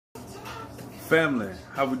Family,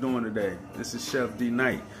 how we doing today? This is Chef D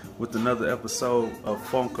Knight with another episode of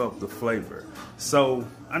Funk Up the Flavor. So,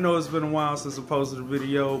 I know it's been a while since I posted a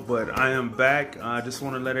video, but I am back. I just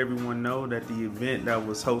want to let everyone know that the event that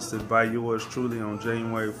was hosted by yours truly on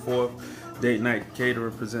January 4th, Date Night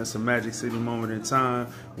Caterer presents a Magic City moment in time,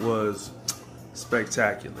 was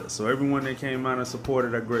spectacular. So everyone that came out and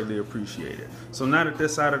supported, I greatly appreciate it. So now that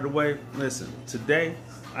this out of the way, listen, today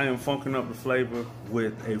I am funking up the flavor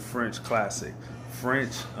with a French classic,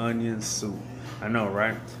 French onion soup. I know,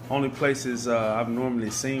 right? Only places I've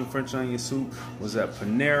normally seen French onion soup was at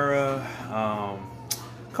Panera,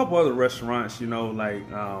 a couple other restaurants, you know, like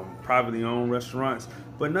privately owned restaurants,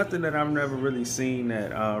 but nothing that I've never really seen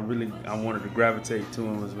that really I wanted to gravitate to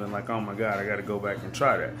and was been like, oh my God, I got to go back and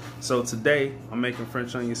try that. So today I'm making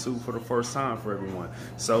French onion soup for the first time for everyone.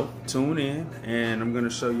 So tune in and I'm going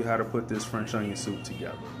to show you how to put this French onion soup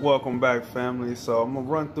together. Welcome back, family. So I'm going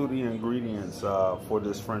to run through the ingredients for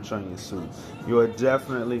this French onion soup. You are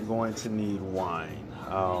definitely going to need wine.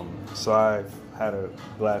 So I've had a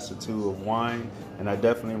glass or two of wine, and I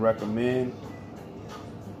definitely recommend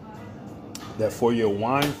that for your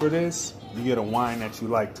wine for this, you get a wine that you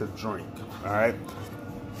like to drink. All right.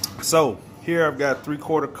 So here I've got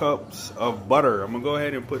 3/4 cups of butter. I'm gonna go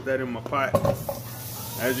ahead and put that in my pot.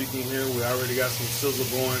 As you can hear, we already got some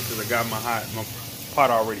sizzle going because I got my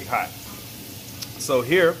pot already hot. So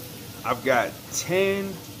here I've got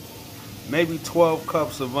 10, maybe 12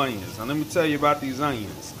 cups of onions. Now let me tell you about these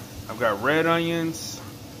onions. I've got red onions,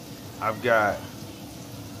 I've got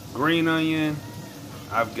green onion,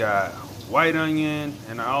 I've got white onion,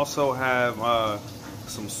 and I also have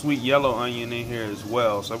some sweet yellow onion in here as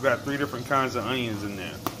well. So I've got 3 different kinds of onions in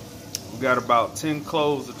there. We've got about 10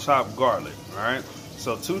 cloves of chopped garlic, all right?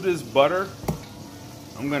 So to this butter,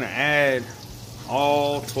 I'm gonna add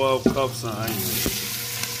all 12 cups of onions.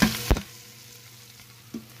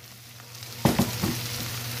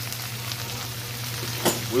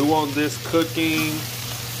 We want this cooking,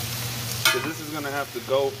 because this is going to have to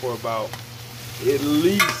go for about at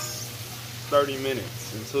least 30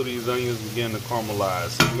 minutes until these onions begin to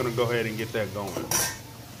caramelize. So we're going to go ahead and get that going.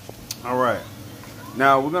 All right.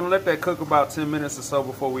 Now, we're going to let that cook about 10 minutes or so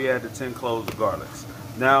before we add the 10 cloves of garlic.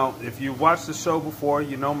 Now, if you've watched the show before,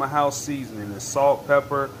 you know my house seasoning is salt,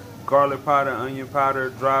 pepper, garlic powder, onion powder,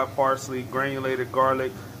 dry parsley, granulated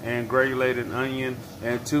garlic, and granulated onion.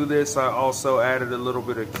 And to this I also added a little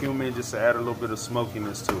bit of cumin just to add a little bit of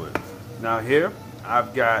smokiness to it. Now here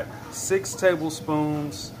I've got 6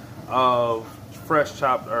 tablespoons of fresh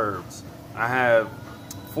chopped herbs. I have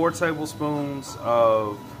 4 tablespoons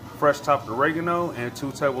of fresh chopped oregano and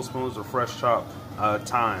 2 tablespoons of fresh chopped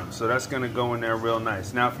thyme. So that's going to go in there real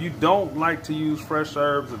nice. Now if you don't like to use fresh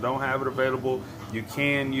herbs or don't have it available, you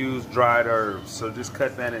can use dried herbs. So just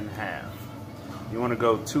cut that in half. You want to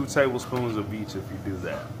go 2 tablespoons of each if you do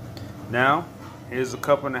that. Now, here's a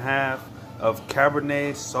 1.5 cups of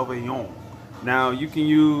cabernet sauvignon. Now, you can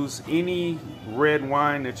use any red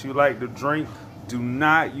wine that you like to drink. Do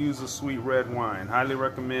not use a sweet red wine. Highly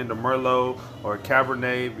recommend a merlot or a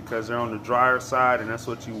cabernet because they're on the drier side, and that's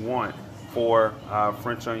what you want for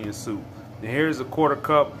French onion soup. Now, here's a 1/4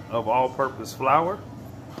 cup of all-purpose flour.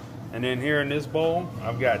 And then here in this bowl,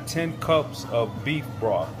 I've got 10 cups of beef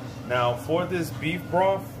broth. Now for this beef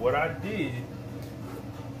broth, what I did,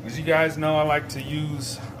 as you guys know, I like to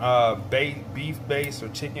use beef base or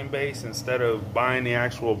chicken base instead of buying the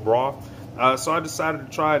actual broth. So I decided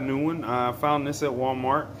to try a new one. I found this at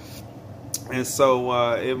Walmart. And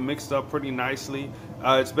so it mixed up pretty nicely.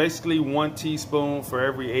 It's basically 1 teaspoon for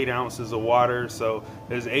every 8 ounces of water. So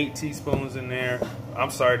there's 8 teaspoons in there.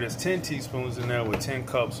 I'm sorry, there's 10 teaspoons in there with 10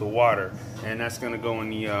 cups of water. And that's going to go in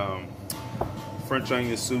the French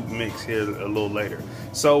onion soup mix here a little later.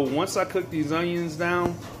 So once I cook these onions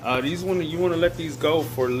down, you want to let these go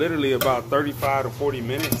for literally about 35 to 40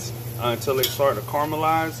 minutes until they start to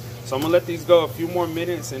caramelize. So I'm gonna let these go a few more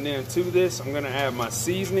minutes, and then to this I'm gonna add my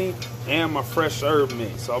seasoning and my fresh herb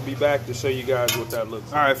mix. So I'll be back to show you guys what that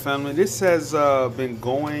looks like. All right, family, this has been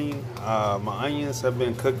going. My onions have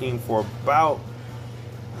been cooking for about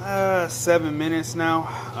 7 minutes now.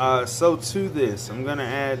 So to this, I'm gonna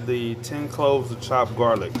add the 10 cloves of chopped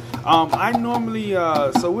garlic. I normally,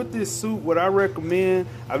 so with this soup, what I recommend,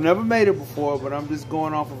 I've never made it before, but I'm just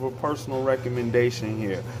going off of a personal recommendation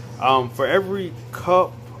here. For every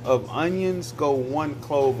cup of onions, go 1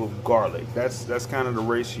 clove of garlic. That's kind of the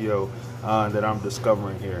ratio that I'm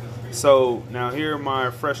discovering here. So now here are my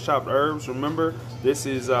fresh chopped herbs. Remember, this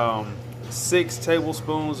is 6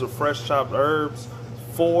 tablespoons of fresh chopped herbs,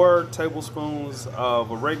 4 tablespoons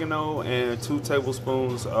of oregano and 2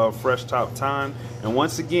 tablespoons of fresh chopped thyme. And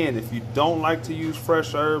once again, if you don't like to use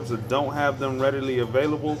fresh herbs or don't have them readily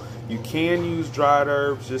available, you can use dried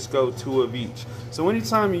herbs. Just go 2 of each. So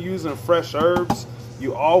anytime you're using fresh herbs,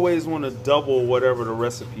 you always want to double whatever the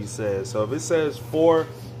recipe says. So if it says 4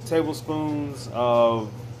 tablespoons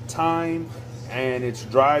of thyme and it's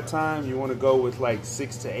dried thyme, you want to go with like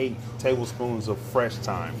 6 to 8 tablespoons of fresh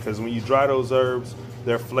thyme, because when you dry those herbs,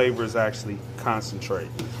 their flavors actually concentrate.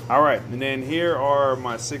 All right, and then here are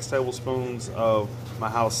my 6 tablespoons of my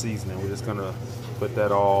house seasoning. We're just gonna put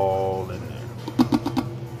that all in there.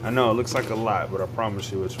 I know it looks like a lot, but I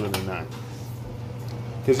promise you it's really not.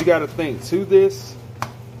 Because you got to think, to this,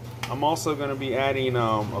 I'm also going to be adding a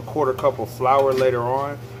 1/4 cup of flour later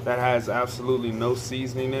on that has absolutely no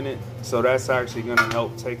seasoning in it. So that's actually going to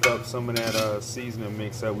help take up some of that seasoning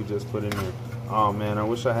mix that we just put in there. Oh man, I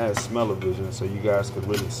wish I had smell-o-vision so you guys could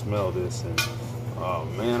really smell this. And oh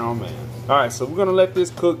man, oh man. All right, so we're going to let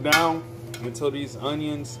this cook down until these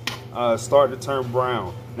onions start to turn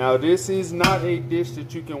brown. Now this is not a dish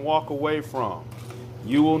that you can walk away from.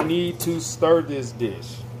 You will need to stir this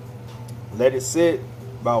dish. Let it sit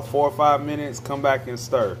about 4 or 5 minutes, come back and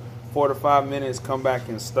stir. 4 to 5 minutes, come back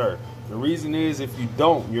and stir. The reason is, if you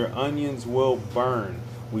don't, your onions will burn.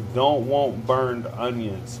 We don't want burned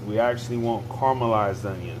onions. We actually want caramelized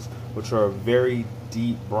onions, which are a very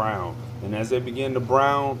deep brown. And as they begin to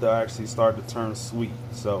brown, they'll actually start to turn sweet.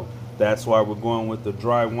 So that's why we're going with the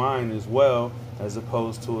dry wine as well, as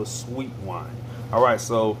opposed to a sweet wine. All right,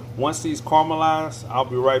 so once these caramelize, I'll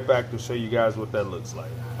be right back to show you guys what that looks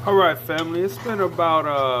like. All right, family, it's been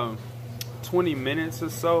about 20 minutes or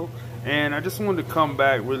so, and I just wanted to come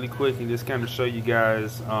back really quick and just kind of show you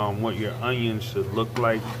guys what your onions should look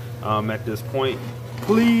like at this point.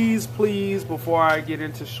 Please, please, before I get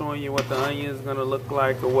into showing you what the onion is gonna look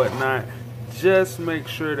like or whatnot, just make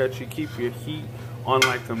sure that you keep your heat on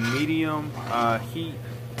like a medium heat.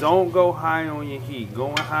 Don't go high on your heat.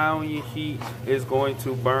 Going high on your heat is going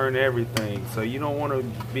to burn everything. So you don't want to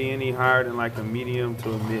be any higher than like a medium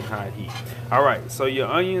to a mid-high heat. All right, so your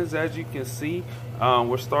onions, as you can see,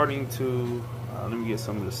 we're starting to, let me get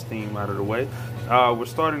some of the steam out of the way. We're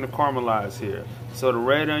starting to caramelize here. So the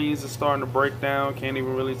red onions are starting to break down. Can't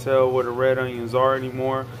even really tell where the red onions are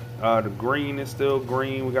anymore. The green is still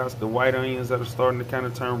green. We got the white onions that are starting to kind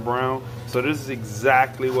of turn brown. So this is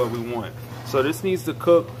exactly what we want. So this needs to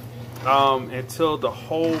cook until the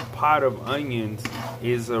whole pot of onions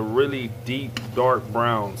is a really deep dark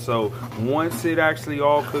brown. So once it actually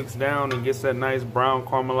all cooks down and gets that nice brown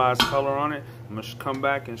caramelized color on it, I'm going to come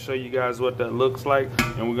back and show you guys what that looks like,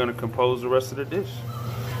 and we're going to compose the rest of the dish.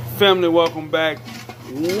 Family, welcome back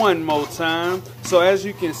one more time. So as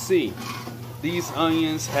you can see, these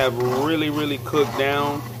onions have really cooked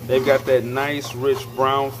down. They've got that nice rich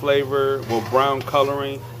brown flavor, well, brown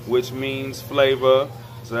coloring, which means flavor.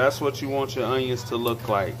 So that's what you want your onions to look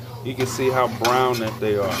like. You can see how brown that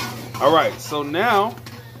they are. All right, so now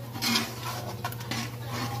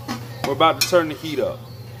we're about to turn the heat up.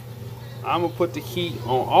 I'm gonna put the heat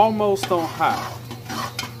on almost on high.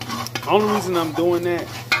 Only reason I'm doing that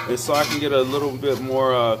is so I can get a little bit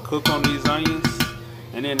more cook on these onions.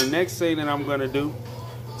 And then the next thing that I'm gonna do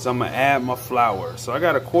is I'm gonna add my flour. So I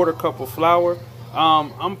got a 1/4 cup of flour.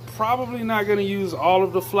 I'm probably not gonna use all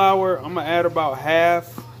of the flour. I'm gonna add about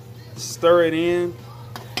half, stir it in.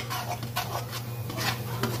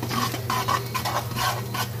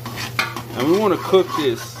 And we wanna cook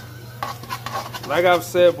this. Like I've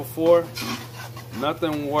said before,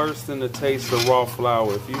 nothing worse than the taste of raw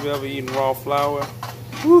flour. If you've ever eaten raw flour,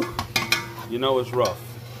 whew, you know it's rough.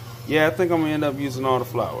 Yeah, I think I'm gonna end up using all the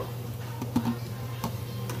flour.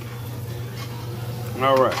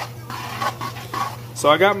 All right. So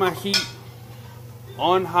I got my heat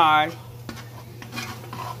on high.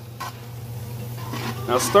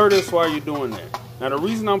 Now stir this while you're doing that. Now the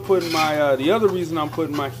reason I'm putting my, the other reason I'm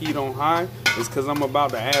putting my heat on high is because I'm about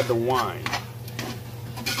to add the wine.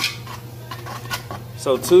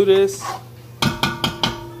 So to this,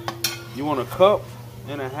 you want 1.5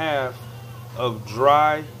 cups of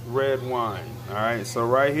dry red wine. All right, so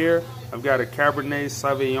right here, I've got a cabernet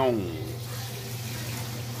sauvignon.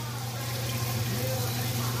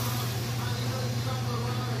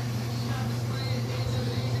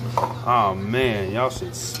 Oh man, y'all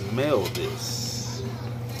should smell this.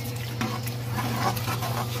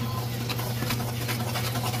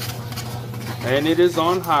 And it is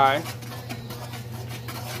on high.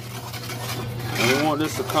 And we want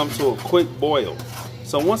this to come to a quick boil.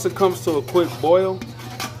 So once it comes to a quick boil,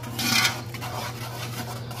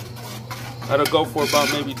 that'll go for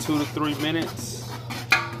about maybe 2 to 3 minutes.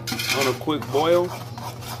 on a quick boil,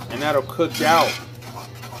 and that'll cook out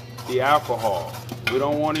the alcohol. We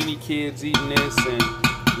don't want any kids eating this and,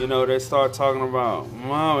 you know, they start talking about,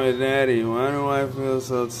 Mom and Daddy, why do I feel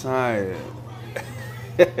so tired?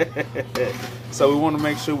 So we want to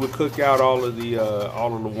make sure we cook out all of the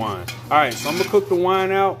wine. All right, so I'm gonna cook the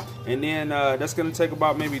wine out, and then that's gonna take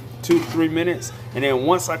about maybe 2 to 3 minutes. And then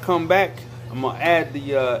once I come back, I'm gonna add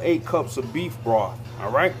the 8 cups of beef broth.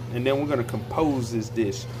 All right, and then we're gonna compose this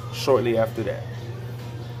dish shortly after that.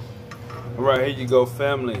 All right, here you go,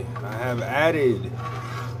 family. I have added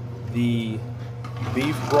the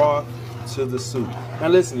beef broth to the soup. Now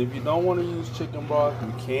listen, if you don't want to use chicken broth,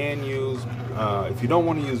 you can use, if you don't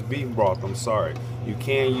want to use beef broth, I'm sorry, you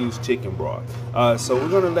can use chicken broth. So we're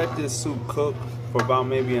going to let this soup cook for about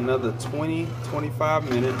maybe another 20-25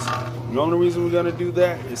 minutes. The only reason we're going to do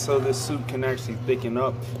that is so this soup can actually thicken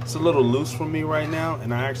up. It's a little loose for me right now,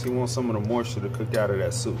 and I actually want some of the moisture to cook out of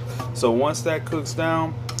that soup. So once that cooks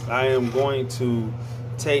down, I am going to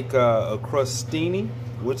take a crostini,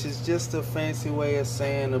 which is just a fancy way of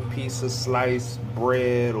saying a piece of sliced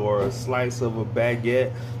bread or a slice of a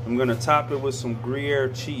baguette. I'm gonna top it with some Gruyere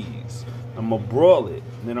cheese. I'm gonna broil it,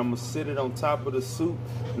 and then I'm gonna sit it on top of the soup,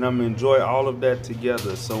 and I'm gonna enjoy all of that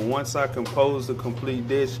together. So once I compose the complete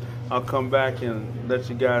dish, I'll come back and let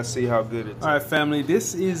you guys see how good it is. All right, family,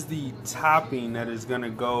 this is the topping that is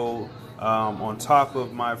gonna go on top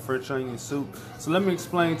of my French onion soup. So let me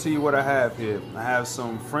explain to you what I have here. I have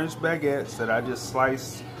some French baguettes that I just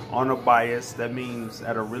sliced on a bias. That means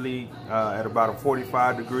at a really, at about a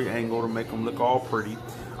 45-degree angle to make them look all pretty.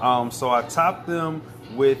 So I topped them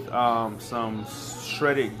with some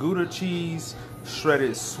shredded Gouda cheese,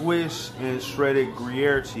 shredded Swiss, and shredded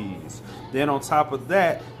Gruyere cheese. Then on top of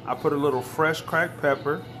that, I put a little fresh cracked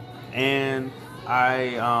pepper, and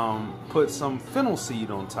I put some fennel seed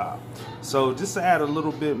on top. So just to add a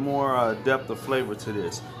little bit more depth of flavor to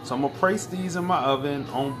this. So I'm gonna place these in my oven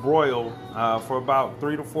on broil for about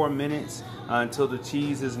 3 to 4 minutes until the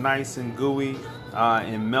cheese is nice and gooey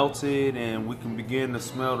and melted, and we can begin to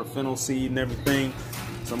smell the fennel seed and everything.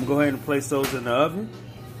 So I'm gonna go ahead and place those in the oven.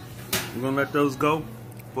 We're gonna let those go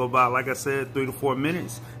for about, like I said, 3 to 4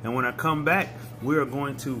 minutes. And when I come back, we are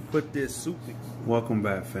going to put this soup in. Welcome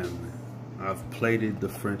back, family. I've plated the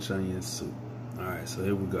French onion soup. All right, so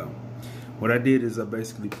here we go. What I did is I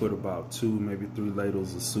basically put about 2, maybe 3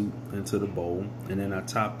 ladles of soup into the bowl, and then I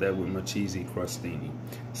topped that with my cheesy crostini.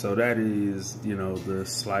 So that is, you know, the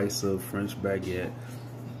slice of French baguette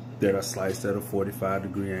that I sliced at a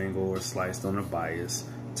 45-degree angle or sliced on a bias,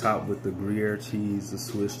 topped with the Gruyere cheese, the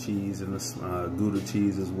Swiss cheese, and the Gouda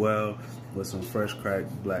cheese as well, with some fresh cracked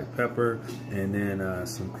black pepper, and then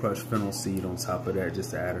some crushed fennel seed on top of that,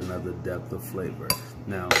 just to add another depth of flavor.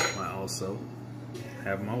 Now, I also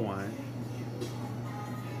have my wine.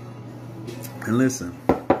 And listen,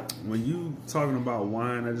 when you talking about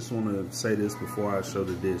wine, I just want to say this before I show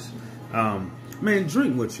the dish. Man,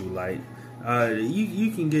 drink what you like.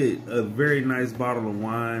 You can get a very nice bottle of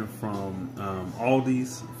wine from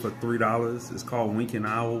Aldi's for $3. It's called Wink and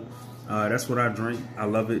Owl. That's what I drink. I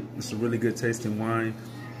love it. It's a really good tasting wine.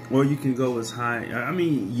 Or you can go as high. I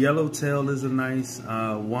mean, Yellowtail is a nice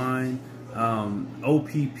wine.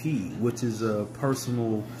 OPP, which is a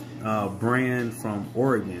personal brand from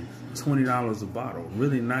Oregon, $20 a bottle.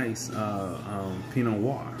 Really nice Pinot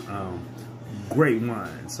Noir. Great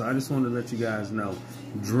wine. So I just want to let you guys know,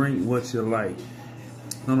 drink what you like.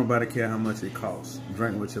 Don't nobody care how much it costs.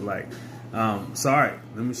 Drink what you like. So all right,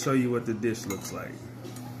 let me show you what the dish looks like.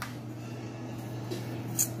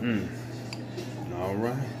 All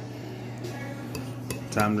right.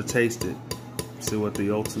 Time to taste it. See what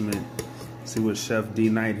the ultimate, see what Chef D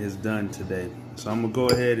Knight has done today. So I'm gonna go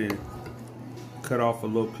ahead and cut off a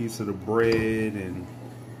little piece of the bread and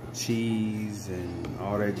cheese and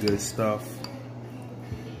all that good stuff.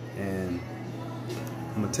 And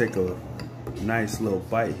I'm gonna take a nice little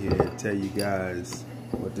bite here and tell you guys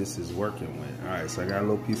what this is working with. All right, so I got a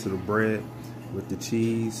little piece of the bread with the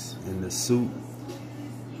cheese and the soup.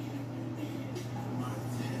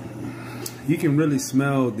 You can really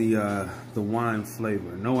smell the wine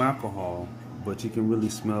flavor. No alcohol, but you can really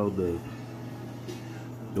smell the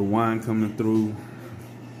wine coming through.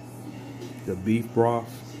 The beef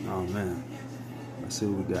broth. Oh man, let's see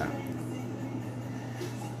what we got.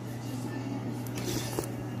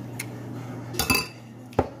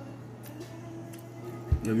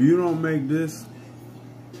 If you don't make this,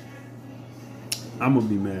 I'm gonna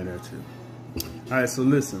be mad at you. All right, so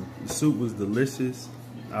listen, the soup was delicious.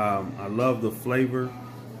 I love the flavor.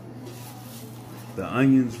 The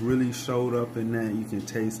onions really showed up in that. You can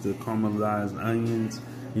taste the caramelized onions.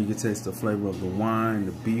 You can taste the flavor of the wine,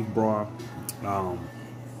 the beef broth,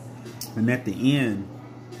 and at the end,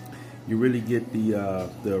 you really get the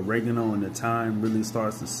oregano and the thyme really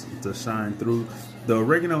starts to shine through. The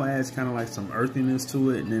oregano adds kind of like some earthiness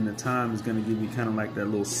to it, and then the thyme is going to give you kind of like that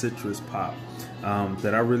little citrus pop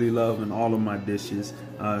that I really love in all of my dishes.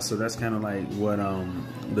 So that's kind of like what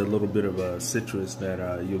the little bit of a citrus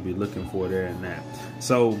that you'll be looking for there in that.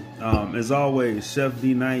 So as always, Chef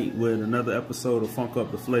D Knight with another episode of Funk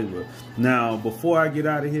Up the Flavor. Now, before I get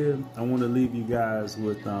out of here, I want to leave you guys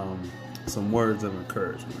with some words of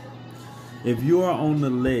encouragement. If you are on the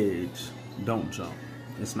ledge, don't jump.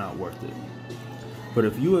 It's not worth it. But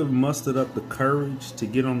if you have mustered up the courage to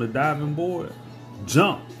get on the diving board,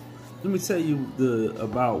 jump. Let me tell you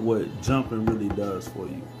about what jumping really does for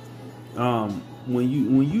you. When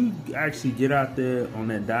you actually get out there on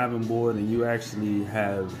that diving board and you actually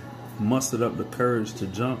have mustered up the courage to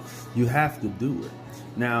jump, you have to do it.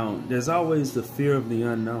 Now, there's always the fear of the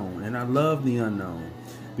unknown, and I love the unknown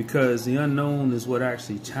because the unknown is what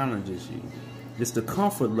actually challenges you. It's the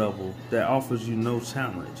comfort level that offers you no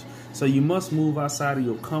challenge. So you must move outside of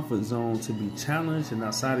your comfort zone to be challenged and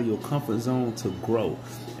outside of your comfort zone to grow.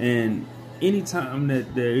 And anytime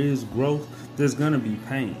that there is growth, there's going to be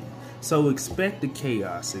pain. So expect the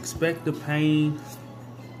chaos, expect the pain,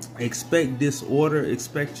 expect disorder,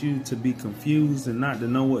 expect you to be confused and not to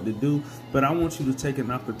know what to do. But I want you to take an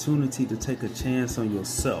opportunity to take a chance on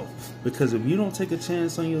yourself, because if you don't take a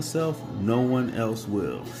chance on yourself, no one else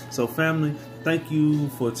will. So family, thank you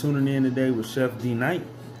for tuning in today with Chef D Knight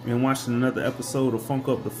and watching another episode of Funk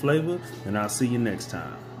Up the Flavor, and I'll see you next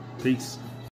time. Peace.